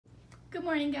Good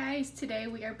morning, guys. Today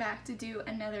we are back to do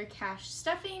another cash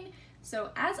stuffing.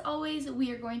 So as always,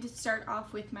 we are going to start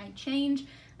off with my change.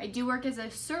 I do work as a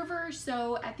server,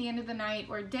 so at the end of the night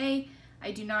or day,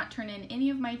 I do not turn in any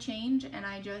of my change and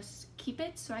I just keep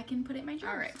it so I can put it in my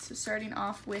jar. All right, so starting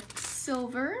off with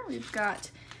silver, we've got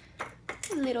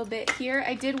a little bit here.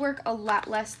 I did work a lot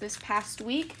less this past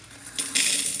week.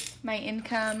 My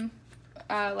income,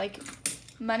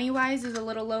 money-wise, is a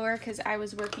little lower because I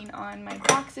was working on my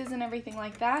boxes and everything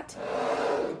like that.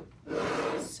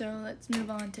 So let's move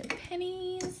on to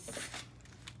pennies.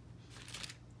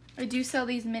 I do sell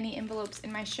these mini envelopes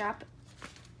in my shop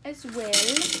as well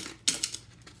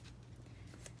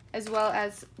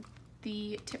as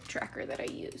the tip tracker that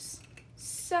I use.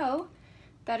 So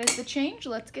that is the change.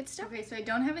 Let's get started. Okay, so I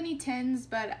don't have any tens,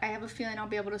 but I have a feeling I'll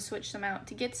be able to switch them out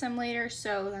to get some later,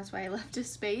 so that's why I left a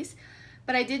space.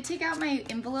 But I did take out my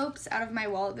envelopes out of my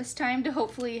wallet this time to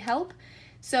hopefully help.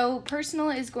 So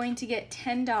personal is going to get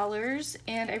 $10,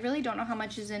 and I really don't know how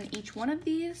much is in each one of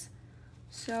these.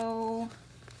 So,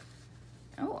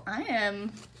 oh, I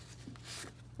am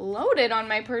loaded on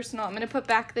my personal. I'm gonna put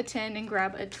back the 10 and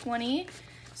grab a 20.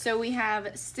 So we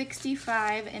have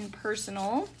 65 in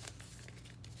personal.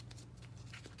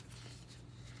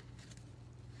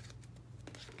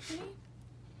 Okay.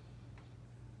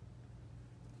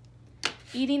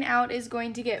 Eating out is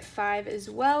going to get 5 as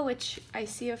well, which I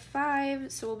see a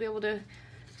 5, so we'll be able to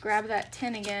grab that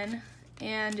 10 again.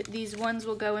 And these ones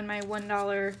will go in my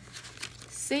 $1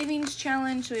 savings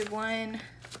challenge. So we have 1,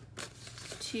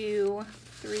 2,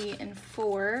 3, and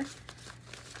 4.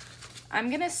 I'm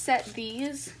gonna set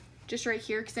these just right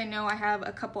here because I know I have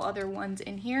a couple other ones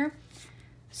in here.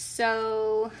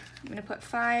 So I'm gonna put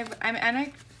 5. Am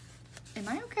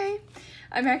I okay?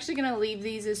 I'm actually gonna leave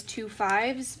these as 2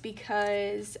 5s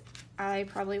because I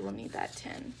probably will need that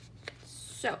 10.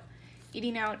 So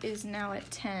eating out is now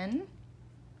at 10.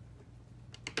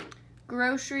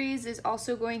 Groceries is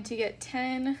also going to get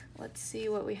 10. Let's see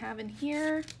what we have in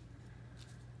here.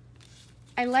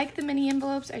 I like the mini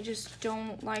envelopes, I just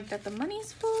don't like that the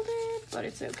money's folded, but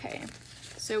it's okay.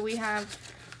 So we have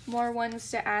more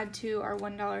ones to add to our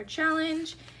 $1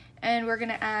 challenge. And we're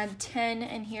gonna add 10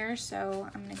 in here, so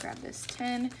I'm gonna grab this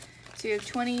 10. So you have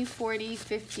 20, 40,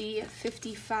 50,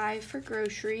 55 for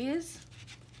groceries.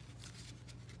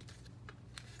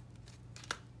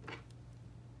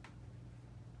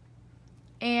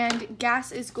 And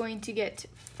gas is going to get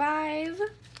 5.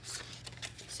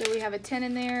 So we have a 10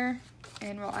 in there,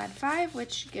 and we'll add 5,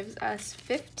 which gives us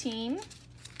 15.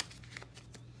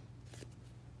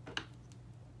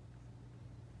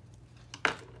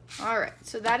 All right,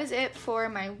 so that is it for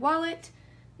my wallet.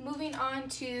 Moving on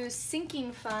to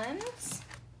sinking funds.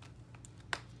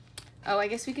 Oh, I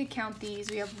guess we could count these.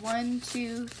 We have 1,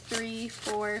 2, 3,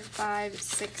 4, 5,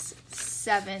 6,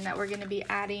 7 that we're gonna be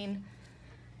adding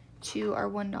to our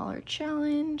 $1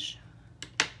 challenge.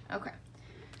 Okay,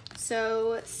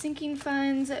 so sinking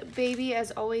funds, baby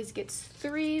as always gets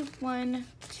 3, 1,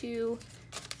 2,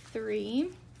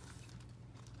 3.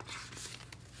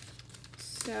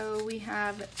 So we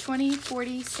have 20,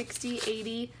 40, 60,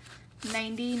 80,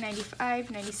 90, 95,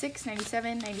 96,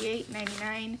 97, 98,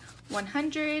 99,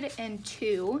 100, and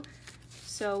 2.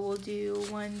 So we'll do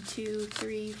 1, 2,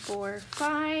 3, 4,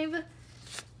 5,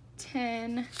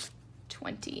 10,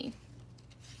 20.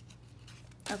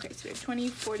 Okay, so we have 20,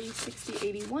 40, 60,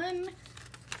 81,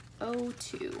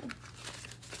 02.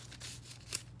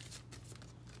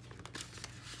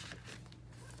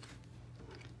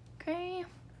 Okay.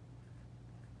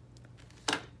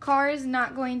 Car is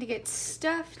not going to get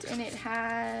stuffed, and it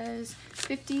has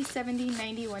 50, 70,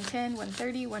 90, 110,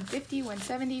 130, 150,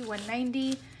 170,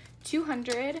 190,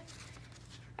 200.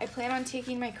 I plan on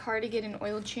taking my car to get an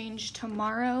oil change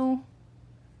tomorrow,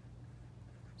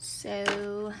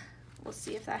 so we'll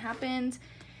see if that happens.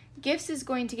 Gifts is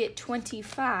going to get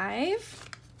 25.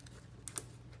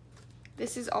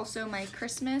 This is also my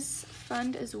Christmas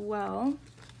fund as well.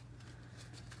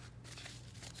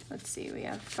 Let's see, we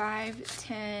have 5,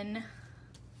 10,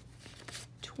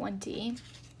 20.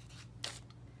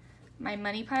 My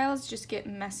money piles just get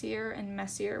messier and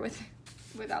messier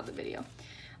without the video.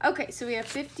 Okay, so we have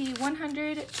 50,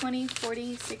 100, 20,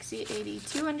 40, 60, 80,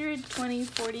 200, 20,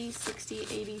 40, 60,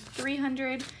 80,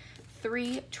 300,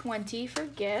 320 for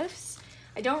gifts.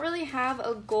 I don't really have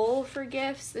a goal for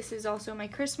gifts. This is also my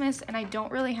Christmas, and I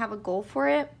don't really have a goal for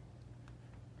it.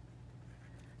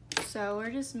 So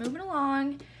we're just moving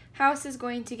along. House is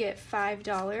going to get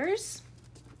 $5.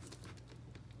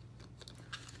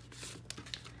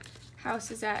 House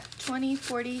is at 20,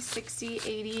 40, 60,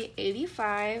 80,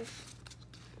 85.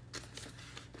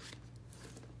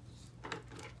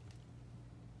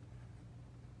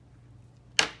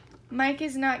 Mike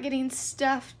is not getting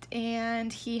stuffed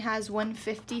and he has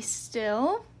 $150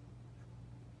 still.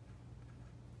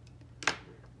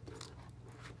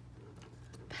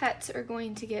 Pets are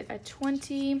going to get a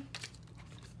 20.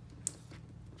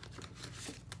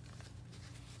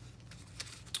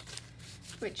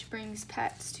 Which brings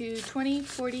pets to 20,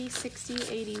 40,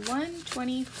 60, 81,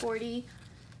 20, 40,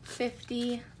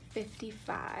 50,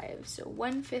 55. So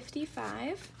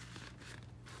 155.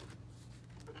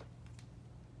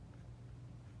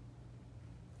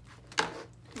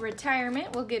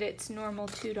 Retirement will get its normal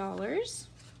 $2.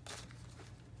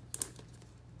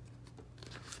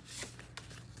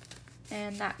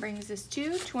 And that brings us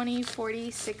to 20, 40,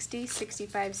 60,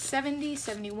 65, 70,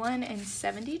 71, and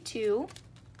 72.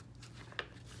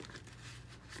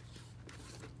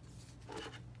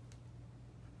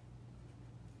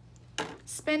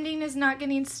 Spending is not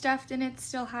getting stuffed and it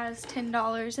still has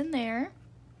 $10 in there.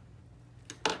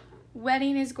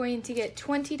 Wedding is going to get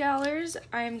 $20.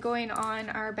 I'm going on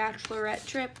our bachelorette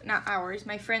trip, not ours,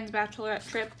 my friend's bachelorette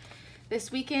trip this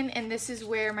weekend, and this is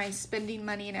where my spending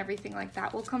money and everything like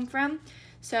that will come from.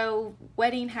 So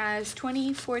wedding has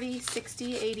 20, 40,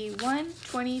 60, 81,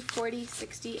 20, 40,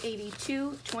 60,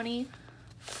 82, 20,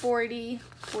 40,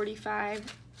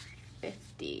 45,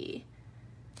 50.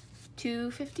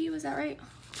 250, was that right?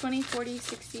 20, 40,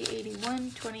 60,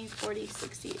 81, 20, 40,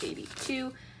 60,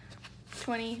 82,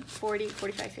 20, 40,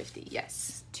 45, 50.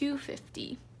 Yes,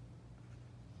 250.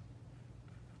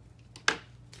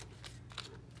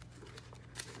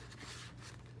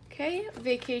 Okay,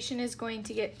 vacation is going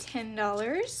to get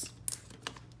 $10.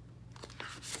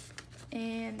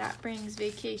 And that brings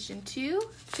vacation to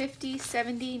 50,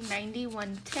 70, 90,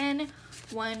 110,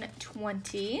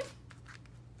 120.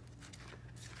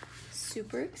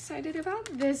 Super excited about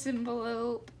this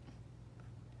envelope.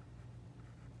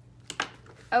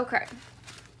 Okay,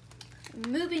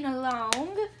 moving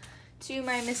along to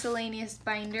my miscellaneous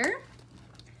binder.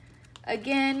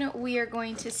 Again, we are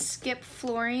going to skip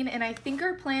flooring, and I think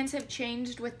our plans have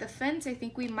changed with the fence. I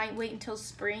think we might wait until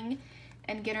spring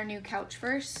and get our new couch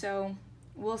first, so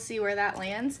we'll see where that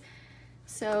lands.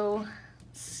 So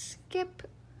skip.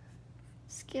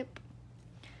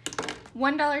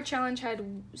 $1 challenge had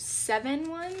 7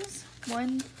 ones.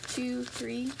 1, 2,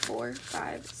 3, 4,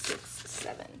 5, 6,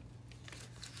 7.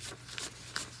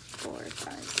 4,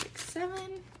 5, 6, 7.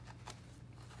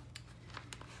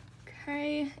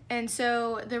 Okay, and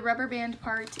so the rubber band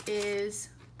part is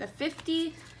the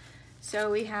 50.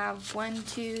 So we have 1,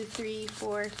 2, 3,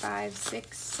 4, 5,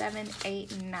 6, 7,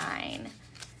 8, 9.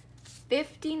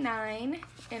 59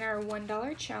 in our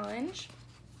 $1 challenge.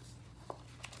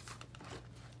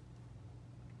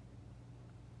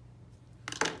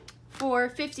 For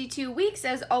 52 weeks,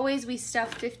 as always, we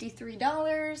stuff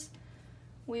 $53.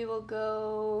 We will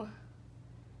go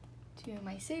to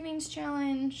my savings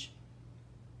challenge.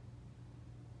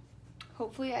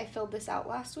 Hopefully I filled this out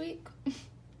last week.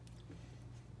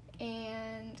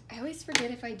 And I always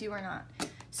forget if I do or not.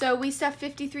 So we stuff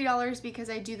 $53 because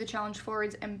I do the challenge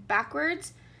forwards and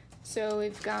backwards. So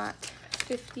we've got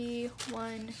 50,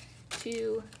 1,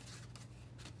 2,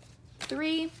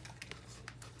 3.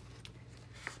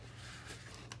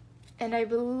 And I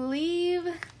believe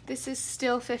this is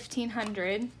still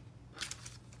 1,500.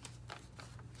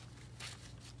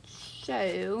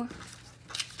 So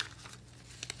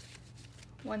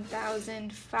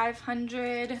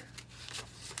 1,500,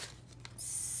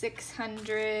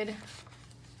 600,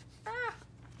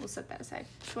 we'll set that aside.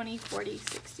 20, 40,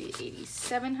 60, 80,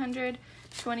 700,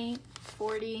 20,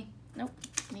 40, nope,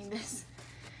 need this.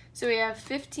 So we have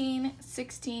 15,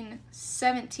 16,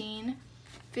 17,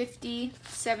 50,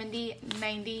 70,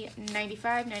 90,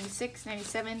 95, 96,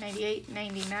 97, 98,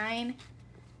 99,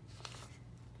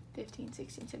 15,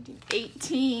 16, 17,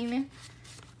 18,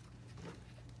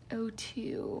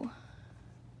 02.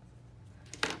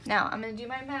 Now, I'm going to do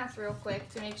my math real quick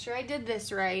to make sure I did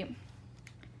this right.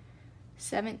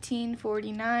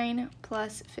 1749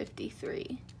 plus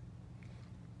 53.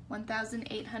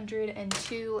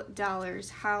 $1,802.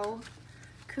 How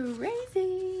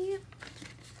crazy.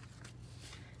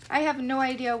 I have no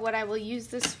idea what I will use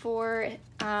this for,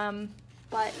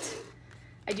 but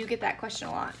I do get that question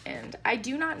a lot, and I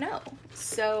do not know.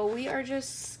 So we are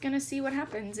just going to see what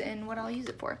happens and what I'll use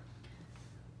it for.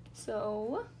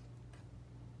 So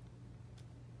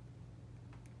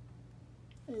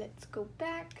let's go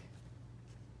back.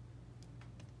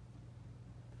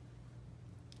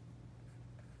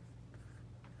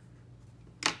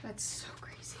 That's so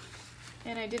crazy.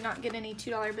 And I did not get any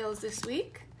 $2 bills this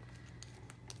week.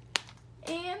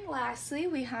 And lastly,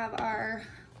 we have our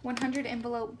 100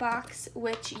 envelope box,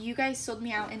 which you guys sold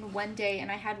me out in one day,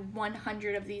 and I had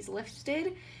 100 of these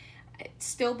listed. It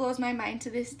still blows my mind to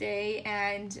this day,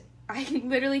 and I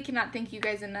literally cannot thank you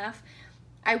guys enough.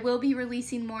 I will be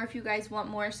releasing more if you guys want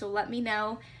more, so let me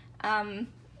know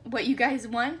what you guys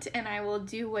want, and I will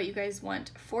do what you guys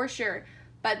want for sure.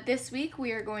 But this week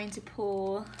we are going to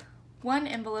pull one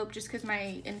envelope just because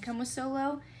my income was so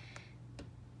low.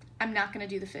 I'm not going to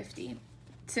do the 50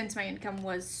 since my income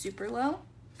was super low.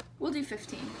 We'll do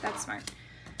 15. That's smart.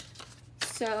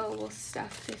 So we'll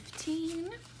stuff 15.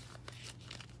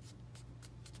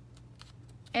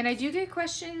 And I do get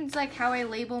questions like how I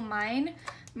label mine.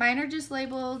 Mine are just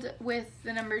labeled with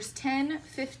the numbers 10,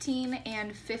 15,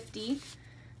 and 50.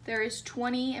 There is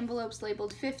 20 envelopes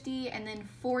labeled 50, and then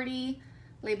 40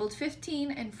 labeled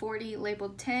 15, and 40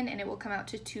 labeled 10, and it will come out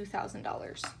to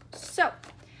 $2,000. So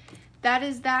that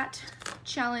is that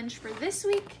challenge for this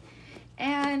week.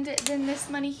 And then this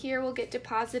money here will get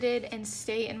deposited and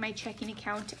stay in my checking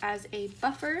account as a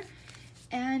buffer.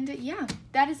 And yeah,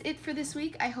 that is it for this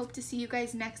week. I hope to see you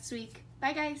guys next week.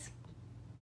 Bye, guys.